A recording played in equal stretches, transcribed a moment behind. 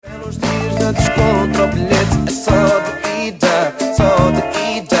Os dias de desconto, o bilhete é só de ida, só de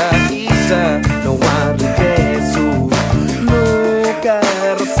ida, ida. Não há regresso no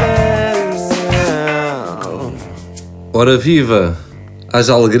carrossel. Ora viva,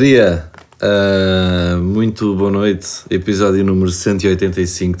 haja alegria. Muito boa noite, episódio número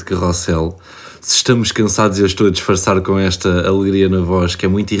 185 de Carrossel. Se estamos cansados, eu estou a disfarçar com esta alegria na voz, que é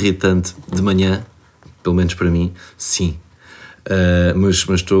muito irritante de manhã, pelo menos para mim, sim. Mas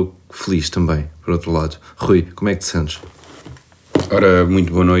estou feliz também, por outro lado. Rui, como é que te sentes? Ora,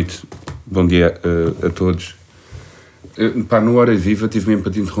 muito boa noite, bom dia a todos. No Hora Viva tive mesmo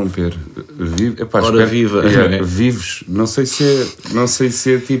para te interromper. Hora Viva. Vivos, não sei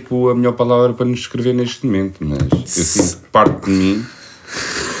se é tipo a melhor palavra para nos descrever neste momento, mas assim, parte de mim,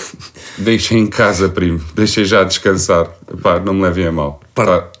 deixem em casa, primo, deixem já descansar. Não me levem a mal.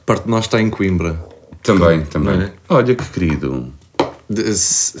 Parte de nós está em Coimbra. Também. É? Olha que querido.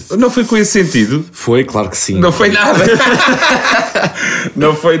 Não foi com esse sentido? Foi, claro que sim. Não foi nada.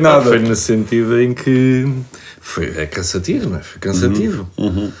 Não foi nada. Foi no sentido em que é cansativo, não é? Foi cansativo.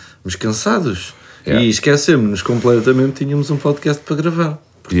 Mas cansados. Yeah. E esquecemos-nos completamente, tínhamos um podcast para gravar.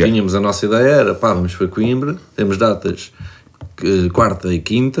 Porque tínhamos a nossa ideia, era vamos para Coimbra, temos datas quarta e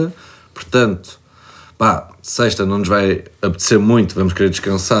quinta, portanto, sexta não nos vai apetecer muito, vamos querer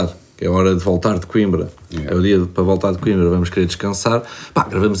descansar. É hora de voltar de Coimbra, é o dia para voltar de Coimbra, vamos querer descansar,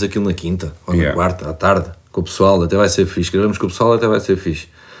 gravamos aquilo na quinta, ou na quarta, à tarde, com o pessoal, até vai ser fixe, gravamos com o pessoal, até vai ser fixe.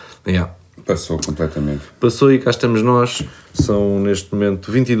 Passou completamente. Passou e cá estamos nós, são neste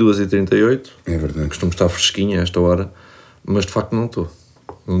momento 22h38, é verdade. Costumo estar fresquinha a esta hora, mas de facto não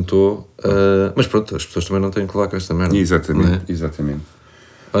estou, mas pronto, as pessoas também não têm que levar com esta merda. Exatamente.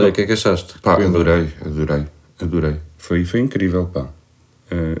 Olha, o que é que achaste? Adorei, foi incrível,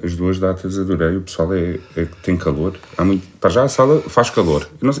 as duas datas adorei, o pessoal tem calor, já a sala faz calor,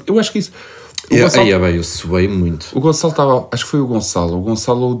 eu acho que isso... Eu suei muito. O Gonçalo estava, acho que foi o Gonçalo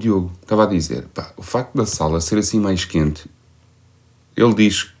ou o Diogo, estava a dizer, o facto da sala ser assim mais quente, ele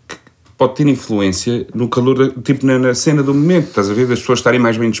diz que pode ter influência no calor, tipo na cena do momento, estás a ver, das pessoas estarem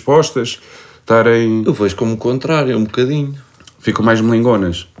mais bem dispostas, estarem... Eu vejo como o contrário, um bocadinho. Ficam mais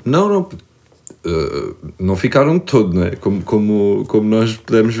melingonas. Não ficaram de todo, não é? Como nós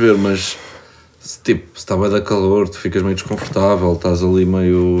podemos ver, mas se estava a dar calor, tu ficas meio desconfortável, estás ali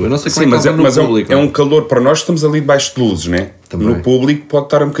meio... Eu não sei como mas é um calor, para nós estamos ali debaixo de luzes, né? Também. No público pode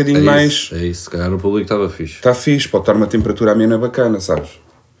estar um bocadinho mais... É isso, se calhar no público estava fixe. Está fixe, pode estar uma temperatura amena bacana, sabes?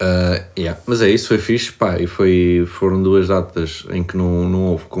 Mas é isso, foi fixe, e foram duas datas em que não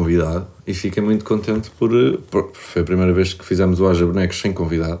houve convidado e fiquei muito contente por foi a primeira vez que fizemos o Haja Bonecos sem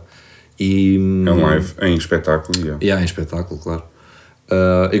convidado. E, é um live em espetáculo. Em espetáculo, claro.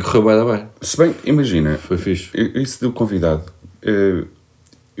 E correu bem. Se bem, imagina, foi fixe. Isso do convidado,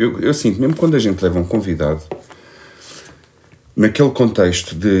 eu sinto, mesmo quando a gente leva um convidado, naquele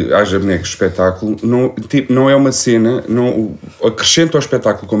contexto de Haja Bonecos espetáculo, não é uma cena, acrescenta ao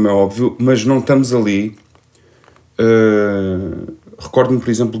espetáculo, como é óbvio, mas não estamos ali. Recordo-me, por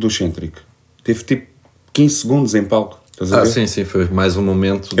exemplo, do Excêntrico. Teve 15 segundos em palco. Sim, foi mais um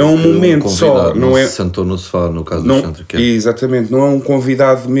momento. É um momento só, não é? Sentou no sofá, no caso do Excêntrico. Exatamente, não é um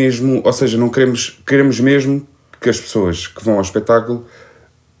convidado mesmo, ou seja, não queremos mesmo que as pessoas que vão ao espetáculo,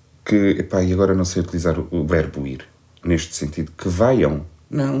 e agora não sei utilizar o verbo ir, neste sentido, que vão,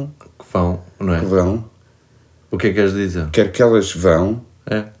 não. Que vão, não é? Que vão. O que é que queres dizer? Quero que elas vão,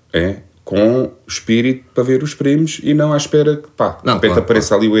 com espírito para ver os primos e não à espera que, de repente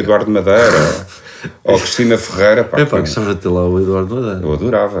apareça ali o Eduardo Madeira ou a Cristina Ferreira. Gostava de ter lá o Eduardo Madeira. Eu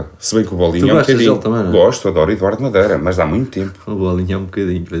adorava. Se bem que o Bolinha é um bocadinho... Também, não é? Gosto, adoro Eduardo Madeira, mas dá muito tempo. O Bolinha é um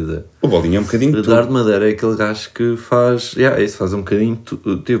bocadinho, pois é. O Bolinha é um bocadinho o Eduardo Madeira é aquele gajo que faz... isso faz um bocadinho...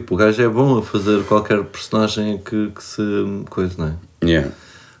 o gajo é bom a fazer qualquer personagem que se... coisa, não é?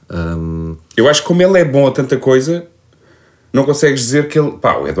 Eu acho que como ele é bom a tanta coisa... Não consegues dizer que ele...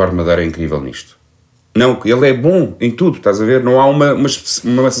 o Eduardo Madeira é incrível nisto. Não, ele é bom em tudo, estás a ver? Não há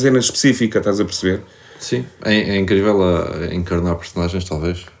uma cena específica, estás a perceber? Sim, é incrível a encarnar personagens,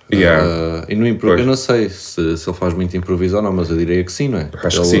 talvez. E no eu não sei se ele faz muito improviso ou não, mas eu diria que sim, não é?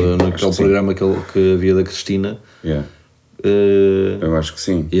 Acho que sim. Naquele programa que havia da Cristina... eu acho que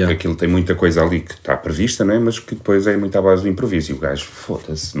sim. Aquilo tem muita coisa ali que está prevista, não é? Mas que depois é muito à base do improviso. E o gajo,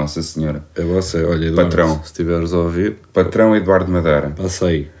 foda-se, Nossa Senhora. É você, olha, Eduardo, patrão. Se estiveres a ouvir... Patrão Eduardo Madeira. Passa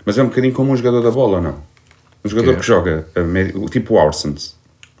aí. Mas é um bocadinho como um jogador da bola, não? Um jogador que joga, tipo o Orsons,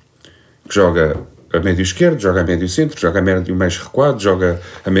 que joga a médio esquerdo, joga a médio centro, joga a médio mais recuado, joga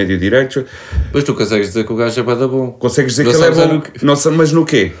a médio direito. Pois tu consegues dizer que o gajo é bada bom. Consegues dizer que ele é bom. Nossa, mas no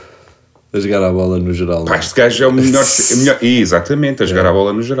quê? A jogar a bola no geral. Pá, este gajo é o melhor... Exatamente, a jogar a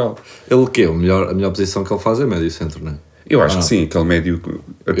bola no geral. Ele o quê? A melhor posição que ele faz é médio centro, não é? Eu acho que sim, aquele médio...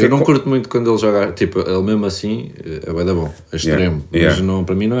 Eu não curto muito quando ele joga... Tipo, ele mesmo assim é bem da bom. É extremo. Mas não,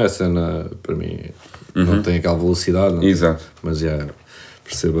 para mim não é cena... Para mim não tem aquela velocidade. Não. Exato. Mas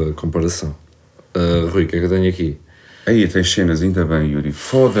percebo a comparação. Rui, o que é que eu tenho aqui? Aí tens cenas, ainda bem, Yuri.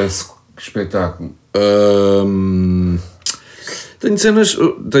 Foda-se, que espetáculo. Tenho cenas...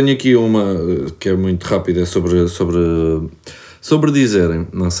 Tenho aqui uma que é muito rápida, sobre dizerem,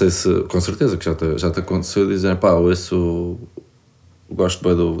 não sei se, com certeza que já te aconteceu, dizerem, pá, eu gosto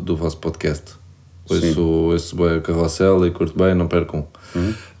bem do vosso podcast, ouço bem o Carrossel e curto bem, não percam.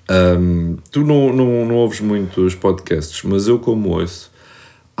 Tu não ouves muitos podcasts, mas eu como ouço,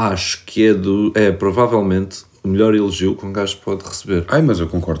 acho que é provavelmente o melhor elogio que um gajo pode receber. Ai, mas eu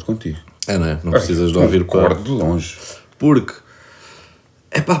concordo contigo. Não é? Não precisas de ouvir. Concordo de longe. Porque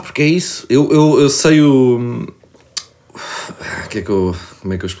é isso, eu sei o...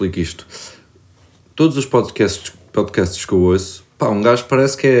 Como é que eu explico isto? Todos os podcasts que eu ouço, pá, um gajo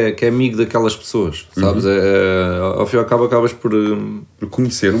parece que é amigo daquelas pessoas, sabes? Ao fim e ao cabo acabas por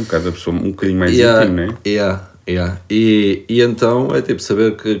conhecer um bocado a pessoa, um bocadinho mais íntimo, não é? E então é tipo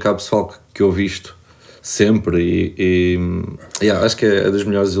saber que há pessoal que ouve isto sempre acho que é dos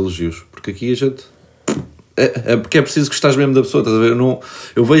melhores elogios, porque aqui a gente porque é preciso que estás mesmo da pessoa, estás a ver?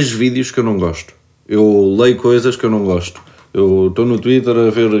 Eu vejo vídeos que eu não gosto. Eu leio coisas que eu não gosto. Eu estou no Twitter a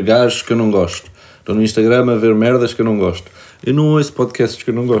ver gajos que eu não gosto. Estou no Instagram a ver merdas que eu não gosto. Eu não ouço podcasts que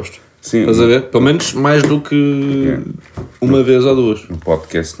eu não gosto. Sim. Estás a ver? Pelo menos mais do que uma vez ou duas. No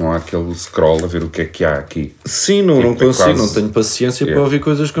podcast não há aquele scroll a ver o que é que há aqui. Sim, não consigo. Não tenho paciência para ouvir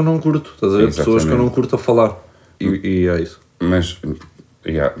coisas que eu não curto. Estás a ver? Exatamente. Pessoas que eu não curto a falar. E é isso. Mas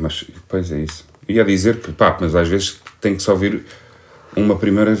pois é isso. Ia dizer que, pá, mas às vezes tem que só ouvir uma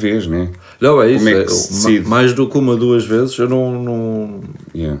primeira vez, né? Não, é isso. Como é que mais do que uma, duas vezes eu não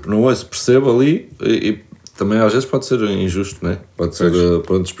ouço, percebo ali e também às vezes pode ser injusto, né? Pode ser,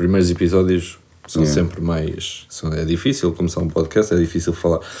 pronto, os primeiros episódios são sempre mais... É difícil começar um podcast, é difícil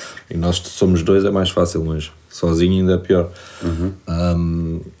falar. E nós somos dois, é mais fácil, mas sozinho ainda é pior.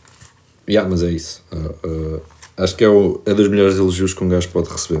 Mas é isso. Acho que é dos melhores elogios que um gajo pode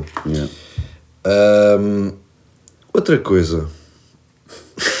receber. Outra coisa...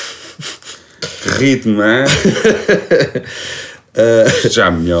 Que ritmo, é?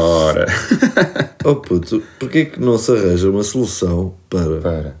 Já melhora. Oh puto, porquê que não se arranja uma solução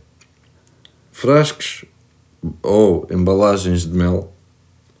para frascos ou embalagens de mel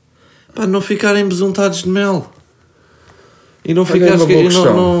para não ficarem besuntados de mel e não ficares que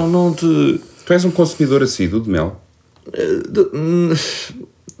não te... Tu és um consumidor assíduo de mel?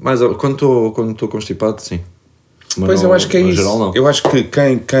 Mas quando estou constipado, sim. Mas pois eu acho que é isso. Geral, não. Eu acho que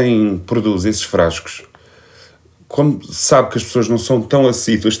quem produz esses frascos, como sabe que as pessoas não são tão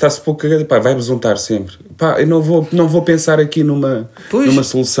assíduas, está-se pouco cagado, pá, vai besuntar sempre. Pá, eu não vou pensar aqui numa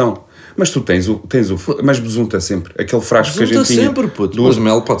solução. Mas tu tens o mas besunta sempre. Aquele frasco que a gente tinha. Besunta sempre, puto. Mas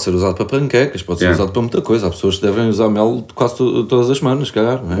mel pode ser usado para panquecas, pode ser usado para muita coisa. Há pessoas que devem usar mel quase todas as semanas,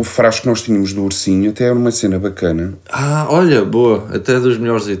 calhar, não é? O frasco que nós tínhamos do ursinho até era uma cena bacana. Olha, boa. Até dos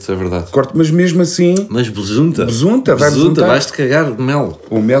melhores itos, é verdade. Corto, mas mesmo assim... Mas besunta. Vai besuntar. Vais-te cagar de mel.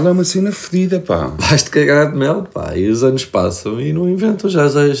 O mel é uma cena fedida, pá. Vais-te cagar de mel, pá. E os anos passam e não inventam.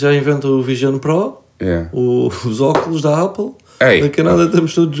 Já inventam o Vision Pro, os óculos da Apple... Daqui a nada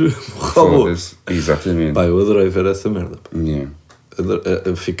estamos todos robôs. Exatamente. Pá, eu adorei ver essa merda.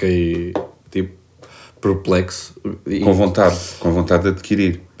 Eu fiquei tipo perplexo. Com vontade de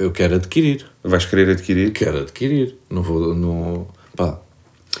adquirir. Eu quero adquirir. Vais querer adquirir? Quero adquirir. Não vou. Pá.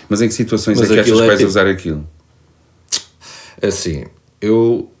 Mas em que situações é que achas que vais usar aquilo? É assim,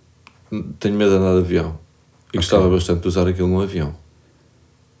 eu tenho medo de andar de avião. E gostava bastante de usar aquilo no avião.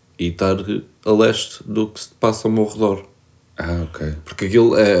 E estar a leste do que se passa ao meu redor. Ok. Porque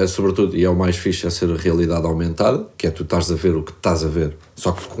aquilo é, sobretudo, e é o mais fixe, é ser a realidade aumentada, que é tu estás a ver o que estás a ver,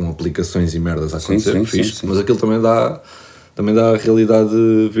 só que com aplicações e merdas a acontecer, fixe. Sim. Mas aquilo também dá a realidade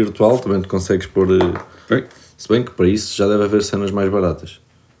virtual, também te consegues pôr... Se bem que para isso já deve haver cenas mais baratas.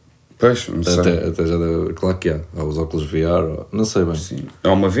 Pois, não sei. Até já deve... Claro que há os óculos VR, não sei bem. Sim.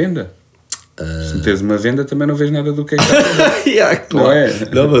 Há uma venda? Se meteres uma venda também não vês nada do que é que claro. Não é?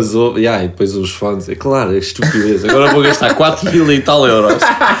 Não, mas e depois os fones, é claro, é estupidez. Agora vou gastar 4.000 e tal euros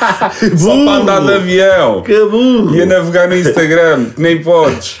só para andar de avião. Que burro. E a navegar no Instagram, que nem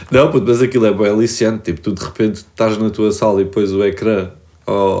podes. Não, puto, mas aquilo é bem aliciante. Tipo, tu de repente estás na tua sala e depois o ecrã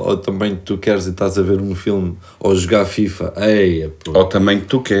ou tamanho que tu queres e estás a ver um filme ou jogar FIFA. Ou tamanho que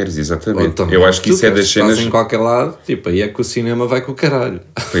tu queres, exatamente. Eu acho que isso é das cenas... Estás em qualquer lado, tipo, aí é que o cinema vai com o caralho.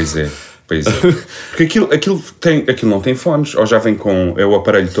 Pois é. Pois é. Porque aquilo não tem fones, ou já vem com o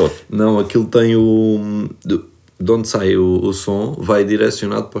aparelho todo? Não, aquilo tem de onde sai o som, vai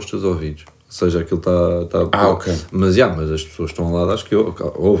direcionado para os teus ouvidos. Ou seja, aquilo está ok. Mas as pessoas estão ao lado, acho que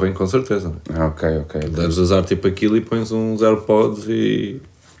ouvem com certeza. Ok. Deves usar tipo aquilo e pões uns AirPods e...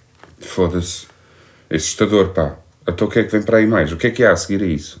 Foda-se. É assustador, pá. Então o que é que vem para aí mais? O que é há a seguir a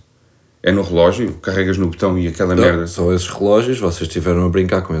isso? É no relógio? Carregas no botão e aquela merda? São esses relógios, vocês estiveram a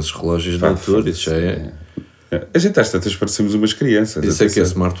brincar com esses relógios na altura, isso já é... A gente às tantas parecemos umas crianças. Isso é que é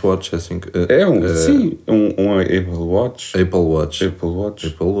smartwatch, é assim que... um Apple Watch. Apple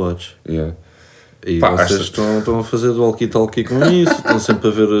Watch. Yeah. E vocês estão a fazer do walkie-talkie com isso, estão sempre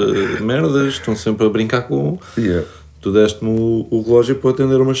a ver merdas, estão sempre a brincar com... Yeah. Tu deste-me o relógio para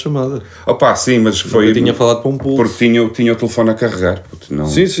atender uma chamada. Opa, sim, mas foi... Eu tinha falado para um pulso. Porque tinha o telefone a carregar. Não,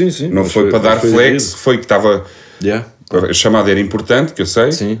 sim. Não foi para dar flex, foi que estava... Yeah. A chamada era importante, que eu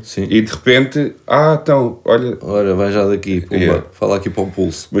sei. Sim. E de repente... então, olha... Olha, vai já daqui. Fala aqui para um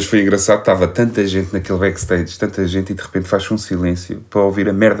pulso. Mas foi engraçado, estava tanta gente naquele backstage, tanta gente, e de repente faz um silêncio para ouvir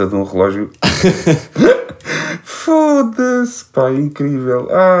a merda de um relógio. Foda-se, pá, incrível.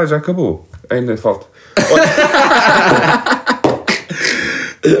 Já acabou. Ainda falta.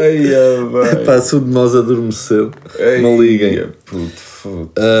 Passou de nós adormecer. Não liguem.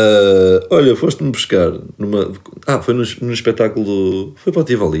 Puto. Olha, foste-me buscar numa... foi no espetáculo do... Foi para o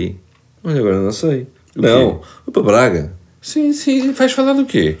Tivoli? Olha, agora não sei. Não, foi para Braga. Sim. Vais falar do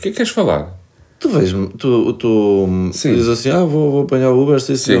quê? O que é que queres falar? Tu vês-me, tu dizes assim, vou apanhar o Uber,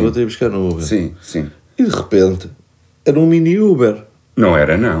 vou ter ir buscar no Uber. Sim. E de repente, era um mini Uber. Não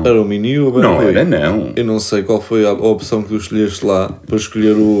era, não. Era um mini Uber. Não era, não. Eu não sei qual foi a opção que tu escolheste lá para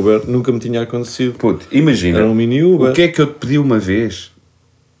escolher o Uber. Nunca me tinha acontecido. Puto, imagina. Era um mini Uber. O que é que eu te pedi uma vez?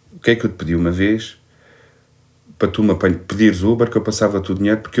 Para tu me pedires Uber, que eu passava-te o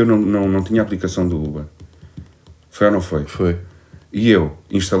dinheiro, porque eu não tinha aplicação do Uber. Foi ou não foi? Foi. E eu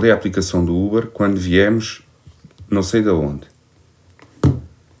instalei a aplicação do Uber quando viemos, não sei de onde.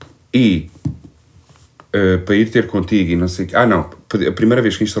 E... para ir ter contigo e não sei... não. A primeira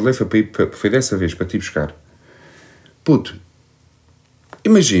vez que instalei foi dessa vez, para te buscar. Puto,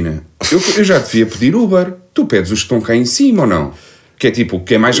 imagina, eu já devia pedir Uber. Tu pedes os que estão cá em cima ou não? Que é tipo,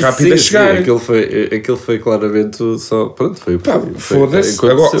 que é mais rápido a chegar. Aquele foi claramente só... Pronto, foi... Foda-se.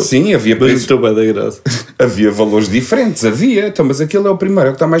 Agora, sim, havia... Mas estou bem da graça. Havia valores diferentes, então, mas aquele é o primeiro, é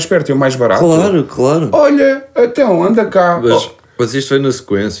o que está mais perto, é o mais barato. Claro. Olha, então, anda cá. Mas isto foi na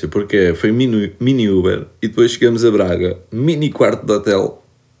sequência, porque foi mini Uber e depois chegamos a Braga, mini quarto de hotel,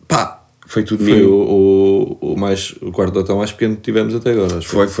 pá! Foi tudo Foi o quarto de hotel mais pequeno que tivemos até agora.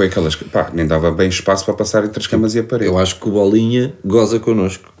 Foi aquelas... nem dava bem espaço para passar entre as camas e a parede. Eu acho que o Bolinha goza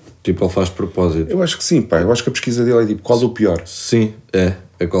connosco. Tipo, ele faz de propósito. Eu acho que sim, pá. Eu acho que a pesquisa dele é tipo, qual o pior? Sim,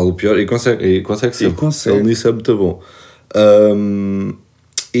 é qual o pior. E consegue sempre. Consegue. Ele nisso é muito bom.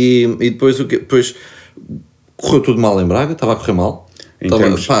 E depois o quê? Depois... Correu tudo mal em Braga, estava a correr mal. Em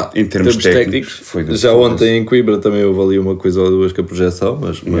termos técnicos já ontem em Coimbra também houve ali uma coisa ou duas com a projeção,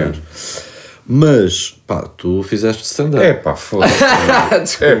 mas pá, tu fizeste stand-up.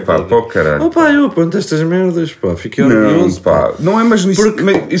 Foda-se. Pá, o caralho. Eu aponto estas merdas, pá, fiquei orgulhoso. Não é, mas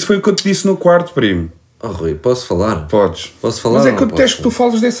isso foi o que eu te disse no quarto, primo. Rui, posso falar? Podes. Posso falar? Mas é que eu detesto que tu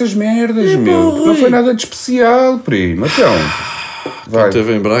falas dessas merdas, meu. Não foi nada de especial, primo. Então, vai.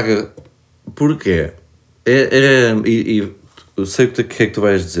 Teve em Braga, porquê? Eu sei o que é que tu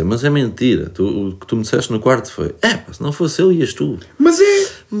vais dizer, mas é mentira. O que tu me disseste no quarto foi: se não fosse eu, ias tu. Mas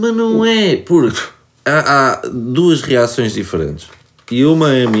não é, porque há duas reações diferentes. E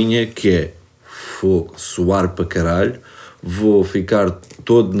uma é a minha, que é: vou suar para caralho, vou ficar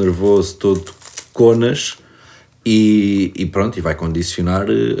todo nervoso, todo conas, e pronto, e vai condicionar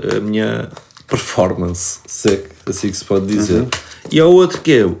a minha performance, se é assim que se pode dizer. E há outro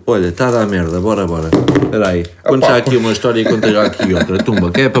que é: olha, está a dar merda, bora. Espera aí, conto já aqui uma história e conto já aqui outra.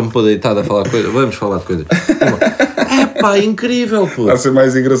 Tumba, que é para me poder deitar a falar de coisas. Vamos falar de coisas. Incrível, pô. Vai ser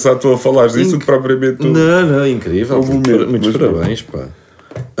mais engraçado tu a falares disso do que propriamente tu. Não, incrível. Muitos parabéns, pá.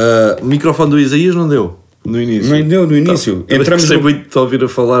 O microfone do Isaías não deu no início. Não deu no início. Gostei muito de ouvir a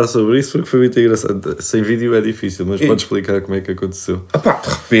falar sobre isso porque foi muito engraçado. Sem vídeo é difícil, mas podes explicar como é que aconteceu. De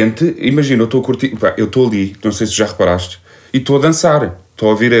repente, imagina, eu estou a curtir. Eu estou ali, não sei se já reparaste, e estou a dançar. Estou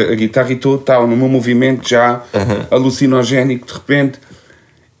a ouvir a guitarra e estou no meu movimento já alucinogénico. De repente,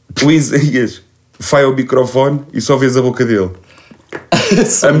 o Isaías vai ao microfone e só vês a boca dele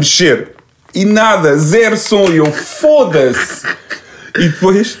a mexer. E nada, zero som. E eu, foda-se!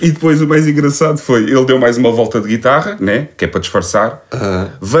 E depois o mais engraçado foi, ele deu mais uma volta de guitarra, né? Que é para disfarçar.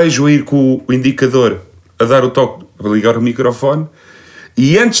 Vejo-o ir com o indicador a dar o toque para ligar o microfone.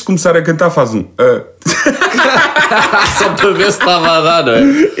 E antes de começar a cantar faz um... Só para ver se estava a dar, não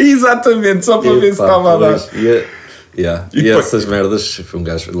é? Exatamente, só para ver se estava a dar. E essas merdas, foi um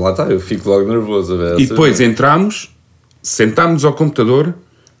gajo... Lá está, eu fico logo nervoso a ver. E depois entramos, sentámos ao computador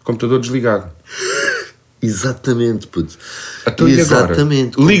desligado. Exatamente, puto. Então,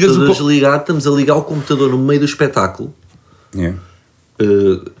 exatamente. Ligas o desligado, estamos a ligar o computador no meio do espetáculo.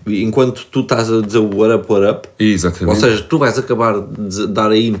 Enquanto tu estás a dizer o what up. Exatamente. Ou seja, tu vais acabar de dar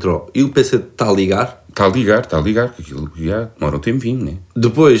a intro e o PC está a ligar. Está a ligar, que aquilo demora um tempinho, né?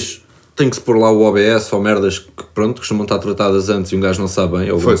 Depois tem que se pôr lá o OBS ou merdas que, pronto, costumam estar tratadas antes e um gajo não sabe bem.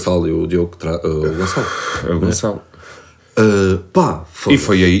 É o Gonçalo e o Diogo o Gonçalo. É o Gonçalo. E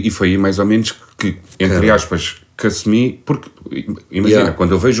foi aí mais ou menos que, entre aspas, que assumi, porque imagina,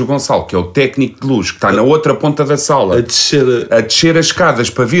 quando eu vejo o Gonçalo, que é o técnico de luz, que está na outra ponta da sala, a descer as escadas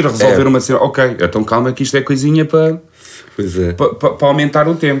para vir resolver uma cena, ok, então calma que isto é coisinha para... Pois é. Para aumentar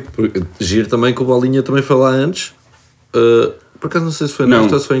o tempo. Giro também que o Bolinha também foi lá antes. Por acaso não sei se foi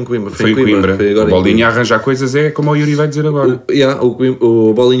ou se foi em Coimbra. Foi em Coimbra. O Bolinha arranjar coisas é como o Yuri vai dizer agora.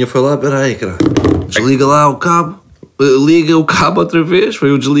 O Bolinha foi lá, peraí, cara, desliga lá o cabo, liga o cabo outra vez,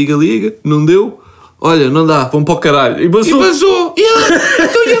 foi o desliga-liga, não deu. Olha, não dá, vamos para o caralho. E basou.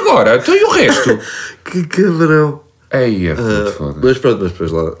 Então e agora? Então e o resto? Que cabrão. Mas pronto, mas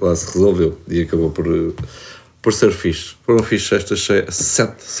depois lá se resolveu e acabou por ser fixe. Foram fixes estas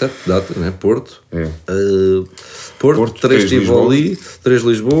 7 datas, né? Porto, Porto 3 Tivoli, 3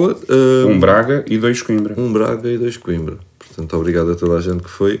 Lisboa, 1 Braga e 2 Coimbra. 1 Braga e 2 Coimbra. Portanto, obrigado a toda a gente que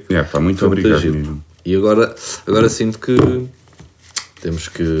foi. Muito obrigado mesmo. E agora sinto que temos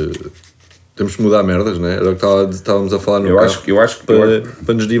que mudar merdas, né? Era o que estávamos a falar no carro. Eu acho que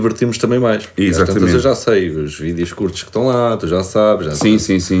para nos divertirmos também mais. Exatamente. Portanto, eu já sei, os vídeos curtos que estão lá, tu já sabes.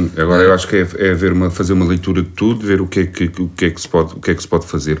 Sim. Agora eu acho que é fazer uma leitura de tudo, ver o que é que se pode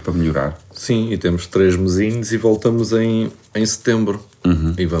fazer para melhorar. Sim, e temos 3 mesinhos e voltamos em setembro.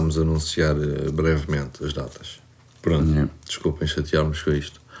 E vamos anunciar brevemente as datas. Pronto, desculpem chatearmos com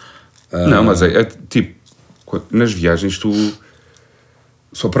isto. Não, mas é tipo, nas viagens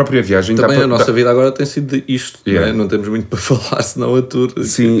sua própria viagem... Também a nossa vida agora tem sido isto, não é? Não temos muito para falar, senão a tour...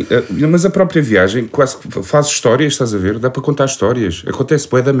 Sim, mas a própria viagem quase faz histórias, estás a ver? Dá para contar histórias. Acontece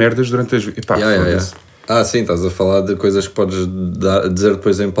bué da merdas durante as... sim, estás a falar de coisas que podes dizer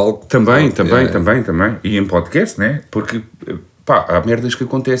depois em palco. Também. E em podcast, né? Porque, há merdas que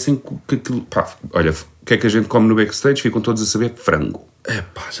acontecem olha, o que é que a gente come no backstage? Ficam todos a saber frango.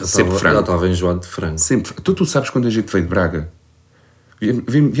 Já estava enjoado de frango. Sempre. Tu sabes quando a gente veio de Braga?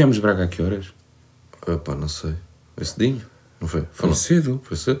 Viemos de Braga a que horas? Não sei. É cedinho? Não foi? Foi cedo.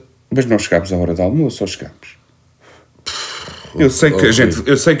 Foi cedo. Mas não chegámos à hora do almoço ou chegámos? Eu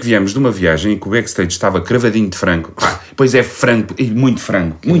sei que viemos de uma viagem em que o backstage estava cravadinho de frango. Pois é frango, e muito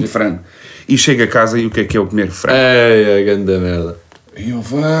frango. E chego a casa e o que é eu comer frango? A grande merda. Eu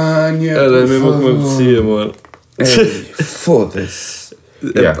venho. Era mesmo o que me apetecia, amor. Foda-se.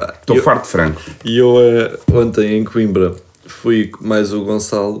 Estou farto de frango. E eu ontem em Coimbra fui mais o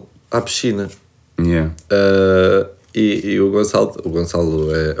Gonçalo à piscina. E o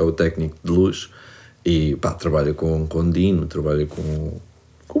Gonçalo é o técnico de luz e trabalha com Dino, trabalha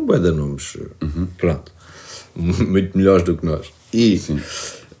com bué de nomes, pronto, muito melhores do que nós.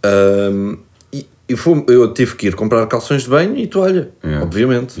 Eu tive que ir comprar calções de banho e toalha,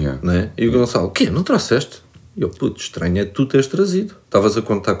 obviamente, né? E o Gonçalo, o quê? Não trouxeste? E eu, estranho é tu teres trazido. Estavas a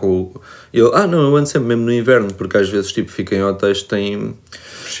contar com o... Ele, não, eu ando sempre mesmo no inverno, porque às vezes, fico em hotéis, tem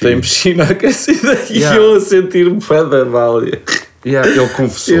piscina aquecida e eu a sentir-me pé da mal. Ele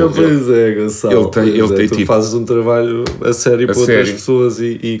confessou. Pois é, Gonçalo. Tu fazes um trabalho a sério para outras pessoas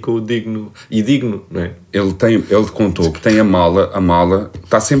e com o digno, não é? Ele contou que tem a mala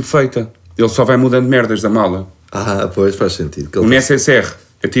está sempre feita. Ele só vai mudando merdas da mala. Pois, faz sentido. O necessaire.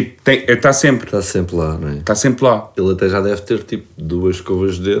 Está sempre. Está sempre lá, não é? Está sempre lá. Ele até já deve ter 2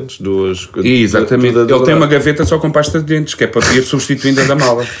 escovas de dentes, 2... Exatamente. Ele tem uma gaveta só com pasta de dentes, que é para ir substituindo a da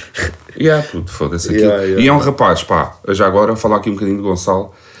mala. Foda-se aquilo. E é um rapaz, já agora, falar aqui um bocadinho de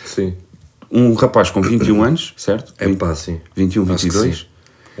Gonçalo. Sim. Um rapaz com 21 anos, certo? Sim. 21, 22.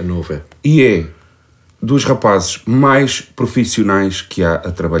 É novo, é. E é dos rapazes mais profissionais que há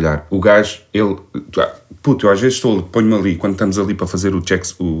a trabalhar. O gajo, eu às vezes ponho-me ali, quando estamos ali para fazer o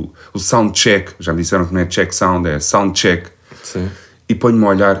sound check, já me disseram que não é check sound, é sound check. Sim. E ponho-me a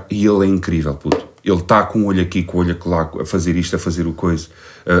olhar e ele é incrível, Ele está com um olho aqui, com o olho lá, a fazer isto, a fazer o coisa,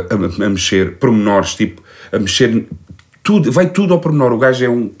 a mexer, pormenores, a mexer... Tudo, vai tudo ao pormenor. O gajo é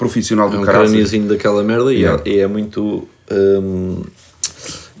um profissional do caralho. É um crâniozinho daquela merda e é muito...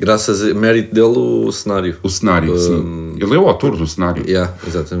 graças a mérito dele, o cenário. O cenário, sim. Ele é o autor do cenário.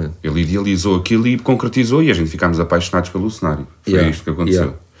 Exatamente. Ele idealizou aquilo e concretizou e a gente ficámos apaixonados pelo cenário. Foi isto que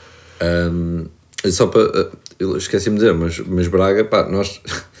aconteceu. Só para... eu esqueci-me de dizer, mas Braga, pá, nós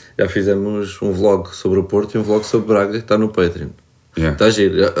já fizemos um vlog sobre o Porto e um vlog sobre Braga que está no Patreon. Está a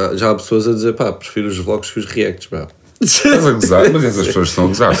giro. Já há pessoas a dizer, pá, prefiro os vlogs que os reacts, pá. Estás a gozar, mas essas pessoas estão a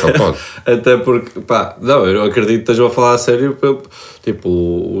gozar, só pode. Até porque, pá, não, eu acredito que estejam a falar a sério,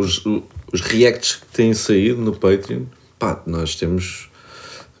 tipo, os reacts que têm saído no Patreon, pá, nós temos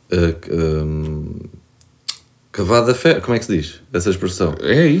cavado a ferro, como é que se diz essa expressão?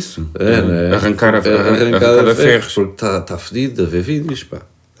 É isso, né? arrancar a ferro, porque está fedido de ver vídeos, pá,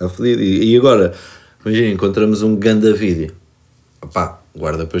 está fedido, e agora, imagina, encontramos um ganda vídeo, pá,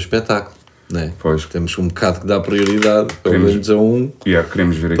 guarda para o espetáculo. Né? Pois. Temos um bocado que dá prioridade, pelo menos a um.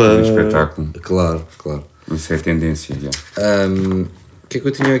 Queremos ver aquele espetáculo. Claro. Isso é a tendência. O que é que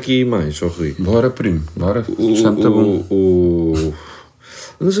eu tinha aqui mais, Rui? Bora, primo, bora. Está muito bom.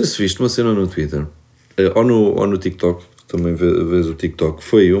 Não sei se viste uma cena no Twitter ou no TikTok, também vês o TikTok.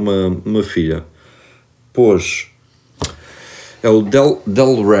 Foi uma filha, pôs. É o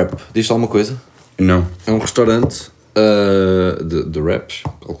Del Rap. Diz-te alguma coisa? Não. É um restaurante. De raps,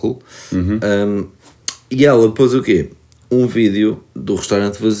 calculo. E ela pôs o quê? Um vídeo do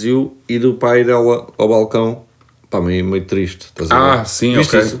restaurante vazio e do pai dela ao balcão, pá, meio triste. Estás a ver? Sim,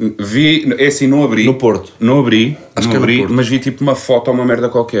 viste ok. isso? Vi, é assim, não abri. No Porto. Não abri, Acho não que é no abri, Porto. mas vi tipo uma foto ou uma merda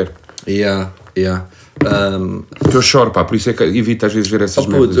qualquer. Que eu choro, pá, por isso é que evito às vezes ver essas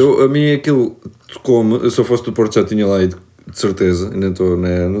merdas. A mim aquilo tocou-me. Se eu fosse do Porto já tinha lá ido, de certeza. Não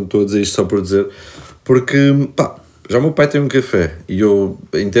estou a dizer isto só por dizer, porque, pá, já o meu pai tem um café e eu,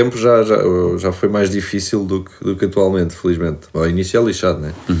 em tempo, já foi mais difícil do que atualmente, felizmente. Ao início é lixado,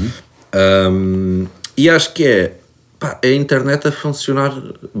 né? E acho que pá, a internet a funcionar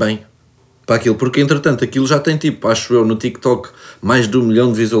bem para aquilo, porque entretanto aquilo já tem tipo, acho eu, no TikTok mais de 1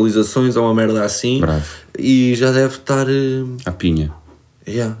 milhão de visualizações ou uma merda assim. Bravo. E já deve estar A pinha.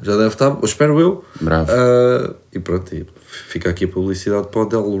 já deve estar, espero eu. Bravo. E pronto, fica aqui a publicidade para o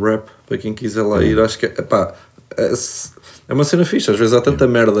Del Rap para quem quiser lá ir. Acho que pá, é uma cena fixe. Às vezes há tanta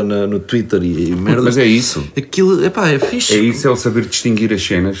merda no Twitter e merda. Mas é isso. Aquilo, é fixe. É isso, é o saber distinguir as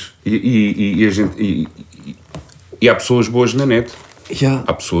cenas e a gente. E há pessoas boas na net.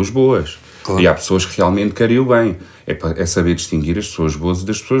 Há pessoas boas. Claro. E há pessoas que realmente querem o bem. É saber distinguir as pessoas boas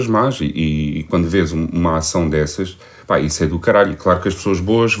das pessoas más. E quando vês uma ação dessas, pá, isso é do caralho. Claro que as pessoas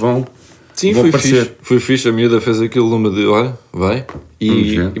boas vão. Sim, vão foi aparecer. fixe. Foi fixe. A miúda fez aquilo numa de olha, vai.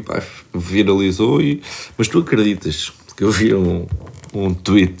 E pá, viralizou. Mas tu acreditas que eu vi um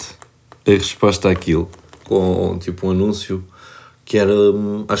tweet em resposta àquilo com tipo um anúncio que era,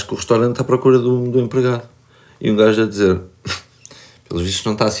 acho que o restaurante está à procura do empregado. E um gajo a dizer, pelos vistos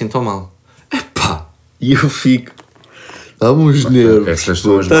não está assim tão mal. E eu fico, dá-me uns nervos. Essas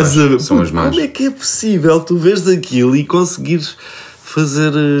são as más. São as más. Como é que é possível tu veres aquilo e conseguires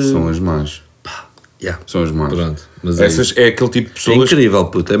fazer... São as más. São as más. Pronto, mas essas é aquele tipo de pessoas... É incrível,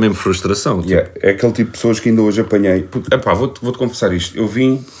 puto, é mesmo frustração. É aquele tipo de pessoas que ainda hoje apanhei. Vou-te confessar isto. Eu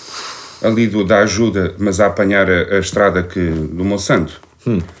vim ali da ajuda, mas a apanhar a estrada do Monsanto.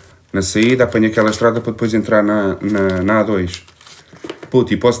 Na saída apanhei aquela estrada para depois entrar na A2.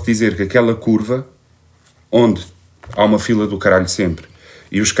 Puto, e posso dizer que aquela curva, onde há uma fila do caralho sempre,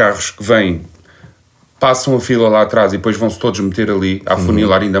 e os carros que vêm passam a fila lá atrás e depois vão-se todos meter ali, a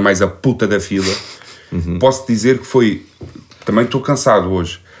afunilar ainda mais a puta da fila, posso dizer que foi... Também estou cansado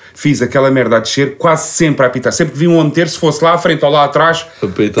hoje. Fiz aquela merda a descer, quase sempre a apitar. Sempre que vi um meter, se fosse lá à frente ou lá atrás,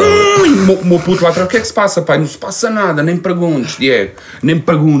 o meu puto lá atrás, o que é que se passa, pai? Não se passa nada, nem perguntes, nem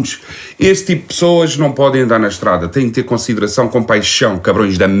perguntes. Esse tipo de pessoas não podem andar na estrada, têm que ter consideração, compaixão,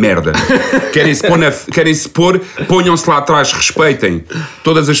 cabrões da merda. Querem-se pôr, ponham-se lá atrás, respeitem.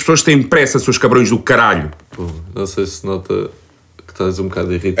 Todas as pessoas têm pressa, seus cabrões do caralho. Pô, não sei se nota... Estás um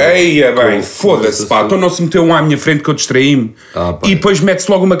bocado irritado. Eia, bem, foda-se, pá. Então não se meteu um à minha frente que eu distraí-me. E depois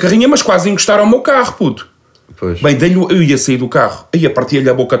mete-se logo uma carrinha, mas quase encostar ao meu carro, puto. Pois. Bem, eu ia sair do carro. Aí partia-lhe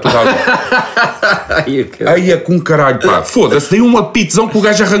a boca toda. Aí com caralho, pá. Foda-se, dei um apitezão que o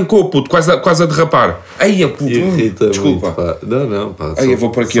gajo arrancou, puto, quase a derrapar. Aí puto. Desculpa. Muito, pá. Não, pá. Aí eu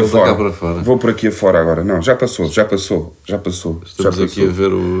vou por aqui afora. fora. Vou por aqui afora agora. Não, já passou. Estamos aqui a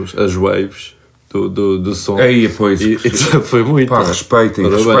ver as waves. do som. Aí, pois. E foi muito. Pá,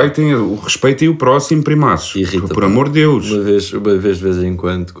 respeitem o próximo, primaços. Por amor de Deus. Uma vez de vez em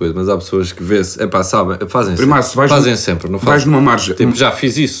quando, coisa. Mas há pessoas que vê-se, sabem, fazem Primaço, sempre, não vais numa margem. Tipo, já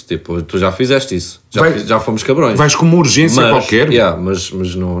fiz isso, tipo, tu já fizeste isso. Já fomos cabrões. Vais com uma urgência qualquer.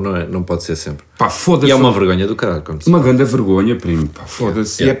 Mas não pode ser sempre. Pá, foda-se. E é uma vergonha do caralho. Uma grande vergonha, primo. Pá,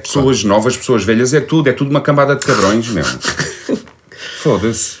 foda-se. E é pessoas novas, pessoas velhas, é tudo uma cambada de cabrões, meu.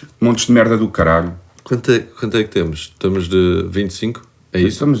 Foda-se. Montes de merda do caralho. Quanto é que temos? Estamos de 25? É isso?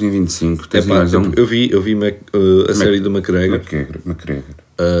 Estamos em 25. Eu vi a série do McGregor. McGregor.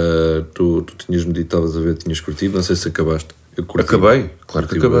 Tu tinhas-me dito, estavas a ver, tinhas curtido, não sei se acabaste. Eu curti. Acabei, claro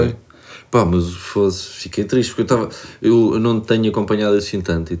que acabei. Pá, mas fiquei triste porque eu não tenho acompanhado assim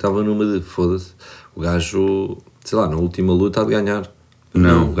tanto e estava numa de foda-se. O gajo, sei lá, na última luta há de ganhar.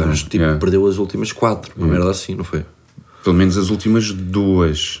 Não, o gajo perdeu as últimas 4, uma merda assim, não foi? Pelo menos as últimas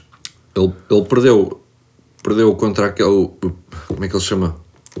 2. Ele perdeu contra aquele. Como é que ele se chama?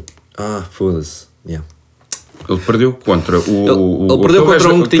 Foda-se. Yeah. Ele perdeu contra Ele perdeu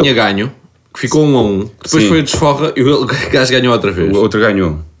contra um que tinha ganho, que ficou 1-1. Depois foi a desforra e o gajo ganhou outra vez. O outro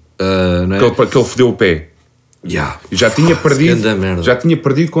ganhou. Não é? Que ele fodeu o pé. Yeah. Já tinha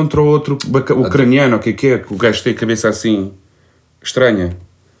perdido contra o outro ucraniano, o que é? Que o gajo tem a cabeça assim estranha.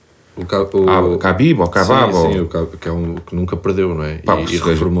 O Khabib ou Kebab. Sim, que é um que nunca perdeu, não é? Pá, e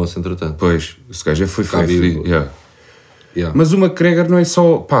reformou-se entretanto. Pois, esse gajo foi Khabib. Yeah. Mas o McGregor não é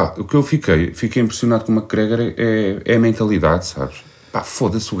só... Pá, o que eu fiquei impressionado com o McGregor é a mentalidade, sabes? Pá,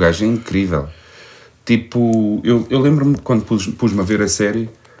 foda-se, o gajo é incrível. Tipo, eu lembro-me quando pus-me a ver a série,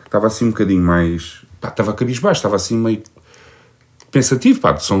 estava assim um bocadinho mais... Pá, estava cabisbaixo, estava assim meio pensativo,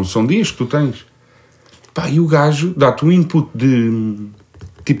 pá, são dias que tu tens. Pá, e o gajo dá-te um input de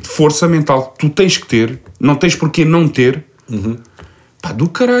força mental que tu tens que ter, não tens porquê não ter. Pá, do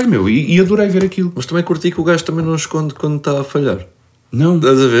caralho, meu, e adorei ver aquilo. Mas também curti que o gajo também não esconde quando está a falhar. Não.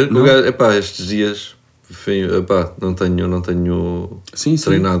 Estás a ver? Não. O gajo, estes dias, enfim, não tenho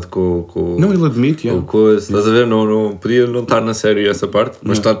treinado com não, ele admite, com coisa. Estás a ver? Não podia não estar na série essa parte,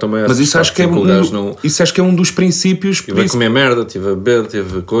 mas está também mas isso acho que isso acho que é um dos princípios. Estive a comer merda, estive a beber,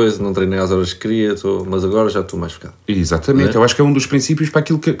 tive coisa, não treinei às horas que queria, mas agora já estou mais focado. Exatamente, eu acho que é um dos princípios para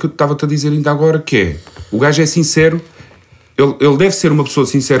aquilo que eu estava-te a dizer ainda agora, que é, o gajo é sincero. Ele deve ser uma pessoa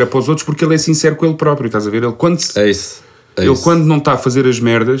sincera para os outros porque ele é sincero com ele próprio, estás a ver? Ele quando não está a fazer as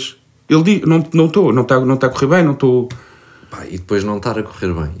merdas, ele diz, não está a correr bem, não estou... E depois não estar a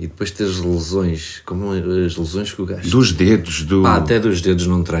correr bem, e depois ter as lesões, como as lesões que o gajo... Dos dedos, até dos dedos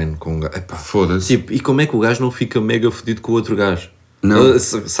não treino com o gajo. Foda-se. Tipo, e como é que o gajo não fica mega fodido com o outro gajo? Não.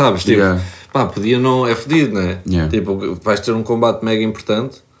 Sabes, tipo, podia não... É fodido, não é? Tipo, vais ter um combate mega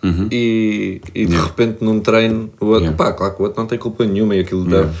importante... E de repente num treino o outro, claro que o outro não tem culpa nenhuma e aquilo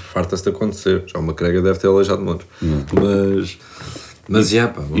farta-se de acontecer. Já o McGregor deve ter aleijado montes. Mas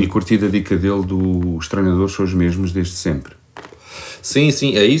e curti a dica dele dos treinadores são os mesmos desde sempre. Sim,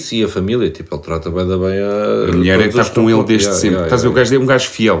 é isso. E a família, tipo, ele trata bem a mulher é que está com ele desde sempre. Estás a ver, o gajo é um gajo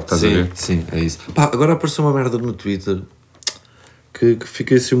fiel, estás a ver? Sim, é isso. Agora apareceu uma merda no Twitter que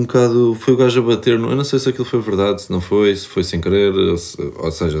fiquei assim um bocado... Foi o gajo a bater... Eu não sei se aquilo foi verdade, se não foi, se foi sem querer,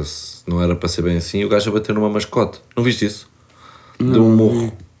 ou seja, se não era para ser bem assim, o gajo a bater numa mascote. Não viste isso? Deu um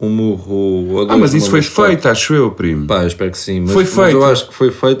murro... Mas isso foi feito, acho eu, primo. Eu espero que sim. Foi feito. Mas eu acho que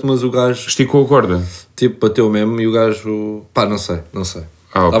foi feito, mas o gajo... Esticou a corda? Tipo, bateu mesmo e o gajo... não sei.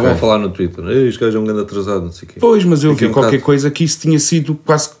 Estavam a falar no Twitter. Este gajo é um grande atrasado, não sei o quê. Pois, mas eu vi qualquer coisa que isso tinha sido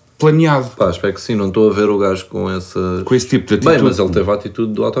quase... planeado. Espero que sim, não estou a ver o gajo com esse tipo de atitude. Bem, mas ele teve a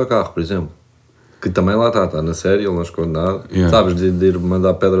atitude do autocarro, por exemplo. Que também lá está na série, ele não esconde nada. Sabes, de ir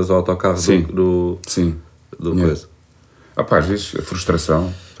mandar pedras ao autocarro do coisa. Às vezes a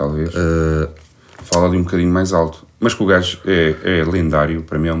frustração, talvez, fala de um bocadinho mais alto. Mas que o gajo é lendário,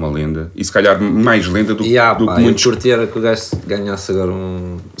 para mim é uma lenda. E se calhar mais lenda do que muitos... Eu curti era que o gajo ganhasse agora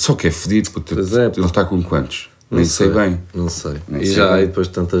um... Só que é fedido, porque ele está com quantos? Nem sei bem. Não sei. E depois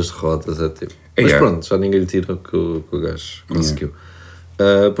de tantas derrotas é tipo... Mas pronto, já ninguém lhe tira o que o gajo conseguiu.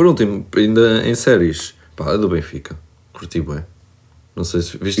 Por último, ainda em séries, a do Benfica. Curti bem. Não sei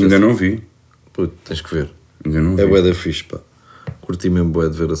se viste. Ainda não vi. Puto, tens que ver. Ainda não vi. É bué da fixe, Curti mesmo bué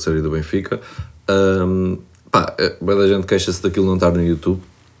de ver a série do Benfica. Bué da gente queixa-se daquilo não estar no YouTube.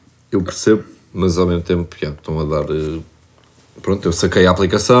 Eu percebo, mas ao mesmo tempo, estão a dar... Pronto, eu saquei a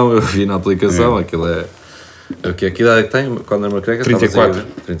aplicação, eu vi na aplicação, aquilo é... Que idade é que tem? Quando é McGregor? 34.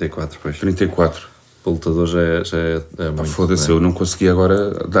 34, pois. 34. O lutador já é muito... Foda-se, eu não consegui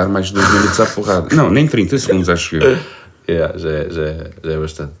agora dar mais de 2 minutos à porrada. Não, nem 30 segundos, acho eu. Já é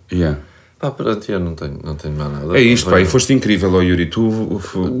bastante. Pronto, eu não tenho mais nada. É isto, e foste incrível, Yuri. Tu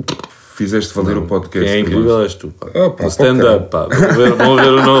Fizeste valer o podcast. É incrível, és tu, pá. Pá, O stand-up, pá. Vão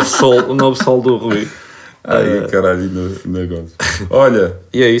ver o novo sol do Rui. Ai, caralho, negócio. Olha.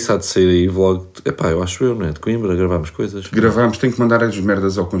 E é isso, há de sair aí vlog. Epá, eu acho eu, não é? De Coimbra, gravámos coisas. Gravamos, tenho que mandar as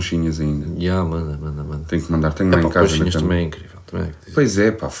merdas ao Conchinhas ainda. Manda. Tenho que mandar, tenho lá em casa. Conchinhas também é incrível. Também é que pois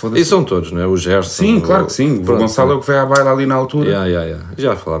é, pá, foda-se. E são todos, não é? O Gerson. Sim, claro que sim. O Gonçalo é o que vai à baila ali na altura.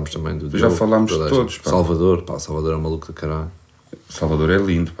 Já falámos também do Já falámos de todos, pá. Salvador, Salvador é um maluco de caralho. Salvador é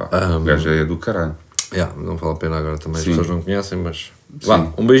lindo, pá. O gajo é do caralho. Não vale a pena agora também, sim. As pessoas não conhecem, mas... Vá,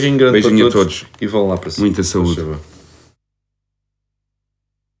 um beijinho grande para todos. E vão lá para cima. Muita saúde.